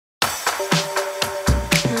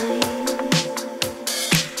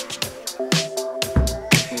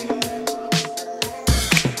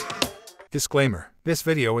Disclaimer: this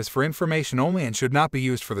video is for information only and should not be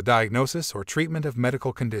used for the diagnosis or treatment of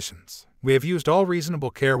medical conditions. We have used all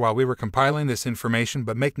reasonable care while we were compiling this information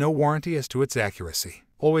but make no warranty as to its accuracy.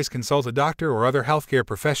 Always consult a doctor or other healthcare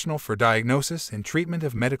professional for diagnosis and treatment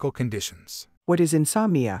of medical conditions. What is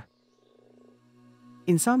insomnia?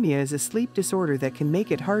 Insomnia is a sleep disorder that can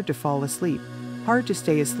make it hard to fall asleep, hard to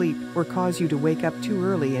stay asleep, or cause you to wake up too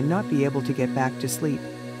early and not be able to get back to sleep.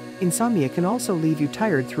 Insomnia can also leave you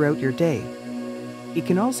tired throughout your day. It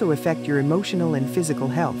can also affect your emotional and physical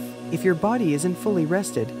health. If your body isn't fully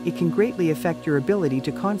rested, it can greatly affect your ability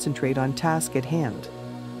to concentrate on tasks at hand.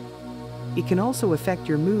 It can also affect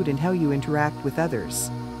your mood and how you interact with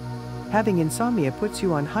others. Having insomnia puts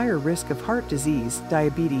you on higher risk of heart disease,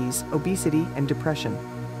 diabetes, obesity, and depression.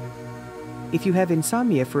 If you have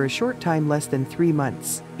insomnia for a short time less than 3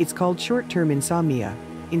 months, it's called short-term insomnia.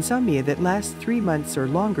 Insomnia that lasts 3 months or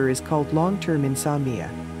longer is called long-term insomnia.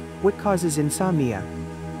 What causes insomnia?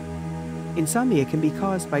 Insomnia can be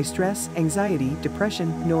caused by stress, anxiety,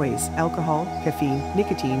 depression, noise, alcohol, caffeine,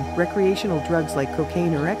 nicotine, recreational drugs like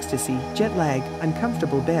cocaine or ecstasy, jet lag,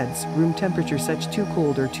 uncomfortable beds, room temperature such too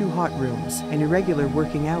cold or too hot rooms, and irregular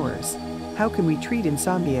working hours. How can we treat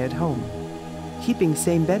insomnia at home? Keeping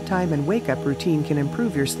same bedtime and wake-up routine can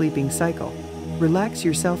improve your sleeping cycle. Relax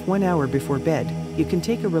yourself 1 hour before bed. You can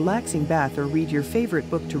take a relaxing bath or read your favorite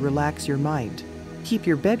book to relax your mind. Keep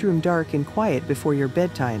your bedroom dark and quiet before your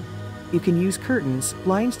bedtime. You can use curtains,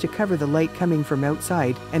 blinds to cover the light coming from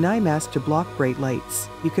outside, and eye mask to block bright lights.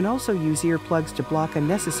 You can also use earplugs to block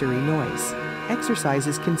unnecessary noise. Exercise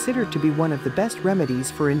is considered to be one of the best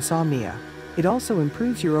remedies for insomnia. It also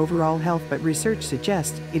improves your overall health, but research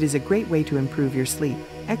suggests it is a great way to improve your sleep.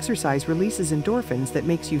 Exercise releases endorphins that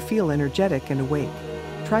makes you feel energetic and awake.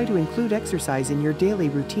 Try to include exercise in your daily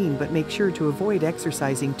routine, but make sure to avoid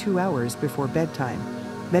exercising 2 hours before bedtime.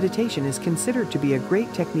 Meditation is considered to be a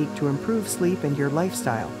great technique to improve sleep and your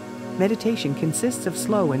lifestyle. Meditation consists of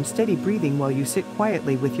slow and steady breathing while you sit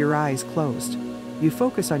quietly with your eyes closed. You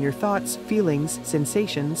focus on your thoughts, feelings,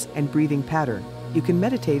 sensations, and breathing pattern. You can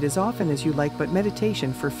meditate as often as you like, but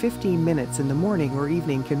meditation for 15 minutes in the morning or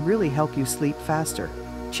evening can really help you sleep faster.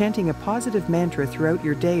 Chanting a positive mantra throughout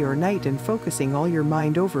your day or night and focusing all your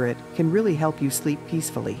mind over it can really help you sleep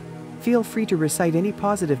peacefully. Feel free to recite any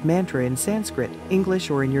positive mantra in Sanskrit, English,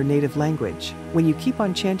 or in your native language. When you keep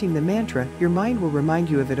on chanting the mantra, your mind will remind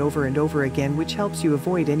you of it over and over again, which helps you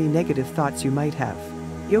avoid any negative thoughts you might have.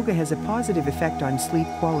 Yoga has a positive effect on sleep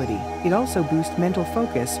quality. It also boosts mental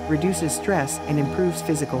focus, reduces stress, and improves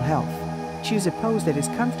physical health. Choose a pose that is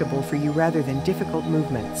comfortable for you rather than difficult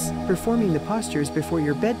movements. Performing the postures before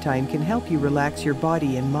your bedtime can help you relax your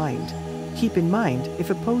body and mind. Keep in mind, if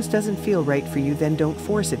a pose doesn't feel right for you, then don't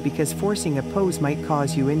force it, because forcing a pose might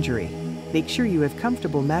cause you injury. Make sure you have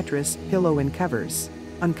comfortable mattress, pillow, and covers.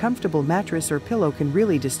 Uncomfortable mattress or pillow can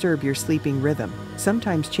really disturb your sleeping rhythm.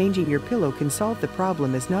 Sometimes changing your pillow can solve the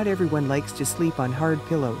problem, as not everyone likes to sleep on hard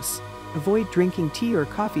pillows. Avoid drinking tea or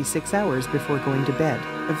coffee 6 hours before going to bed.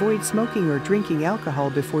 Avoid smoking or drinking alcohol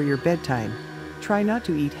before your bedtime. Try not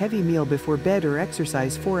to eat heavy meal before bed or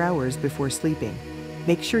exercise 4 hours before sleeping.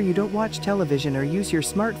 Make sure you don't watch television or use your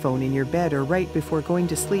smartphone in your bed or right before going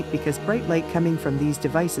to sleep, because bright light coming from these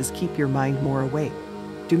devices keep your mind more awake.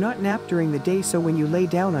 Do not nap during the day, so when you lay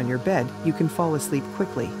down on your bed, you can fall asleep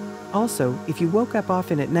quickly. Also, if you woke up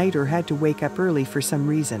often at night or had to wake up early for some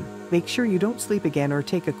reason, make sure you don't sleep again or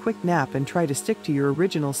take a quick nap, and try to stick to your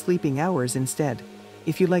original sleeping hours instead.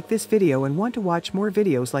 If you like this video and want to watch more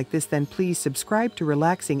videos like this, then please subscribe to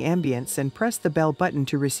Relaxing Ambience and press the bell button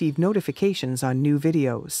to receive notifications on new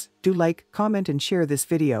videos. Do like, comment, and share this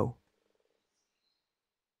video.